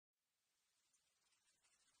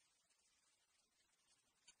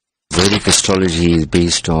Vedic astrology is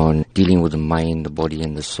based on dealing with the mind, the body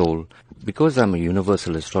and the soul. Because I'm a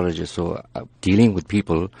universal astrologer, so dealing with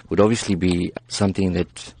people would obviously be something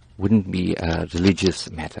that wouldn't be a religious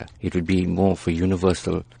matter. It would be more for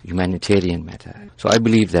universal humanitarian matter. So I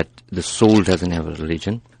believe that the soul doesn't have a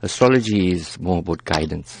religion. Astrology is more about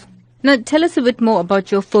guidance. Now, tell us a bit more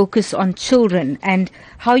about your focus on children and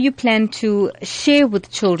how you plan to share with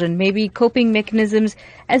children, maybe coping mechanisms,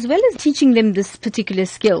 as well as teaching them this particular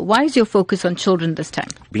skill. Why is your focus on children this time?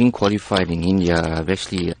 Being qualified in India, I've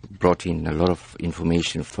actually brought in a lot of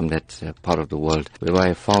information from that part of the world, where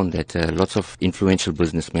I found that lots of influential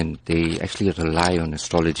businessmen, they actually rely on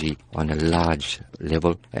astrology on a large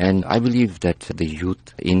level. And I believe that the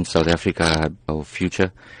youth in South Africa are our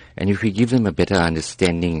future. And if we give them a better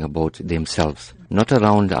understanding about themselves, not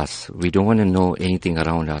around us, we don't want to know anything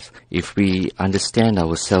around us. If we understand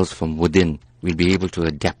ourselves from within, we'll be able to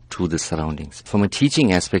adapt to the surroundings. From a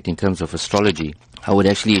teaching aspect in terms of astrology, I would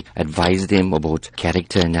actually advise them about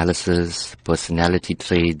character analysis, personality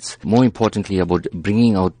traits, more importantly about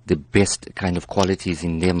bringing out the best kind of qualities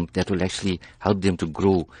in them that will actually help them to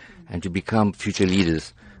grow and to become future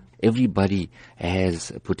leaders. Everybody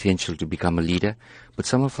has potential to become a leader, but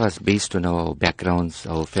some of us, based on our backgrounds,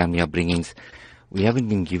 our family upbringings, we haven't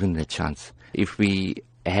been given that chance. If we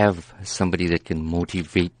have somebody that can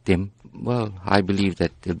motivate them, well, I believe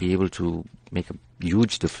that they'll be able to make a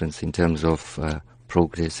huge difference in terms of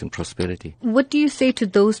progress and prosperity. What do you say to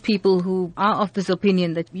those people who are of this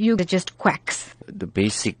opinion that you are just quacks? The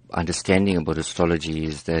basic understanding about astrology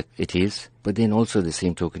is that it is, but then also the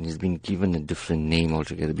same token is being given a different name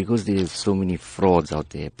altogether because there's so many frauds out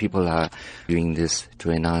there. People are doing this to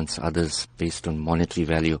enhance others based on monetary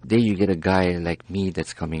value. There you get a guy like me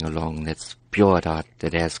that's coming along, that's pure at heart,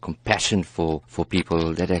 that has compassion for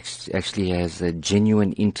people, that actually has a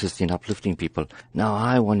genuine interest in uplifting people. Now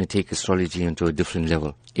I want to take astrology into a different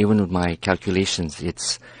level. Even with my calculations,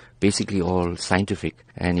 it's basically all scientific.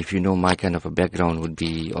 And if you know, my kind of a background would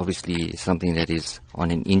be obviously something that is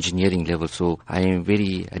on an engineering level. So I am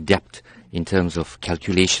very adept in terms of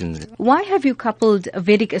calculations. Why have you coupled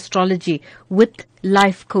Vedic astrology with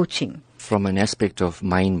life coaching? From an aspect of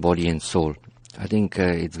mind, body and soul, I think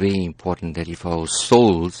it's very important that if our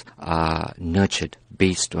souls are nurtured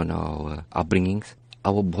based on our upbringings,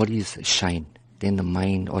 our bodies shine. Then the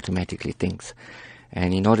mind automatically thinks.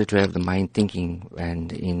 And in order to have the mind thinking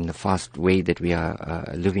and in the fast way that we are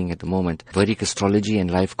living at the moment, Vedic astrology and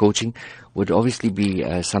life coaching would obviously be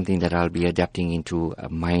something that I'll be adapting into a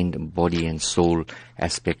mind, body and soul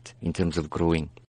aspect in terms of growing.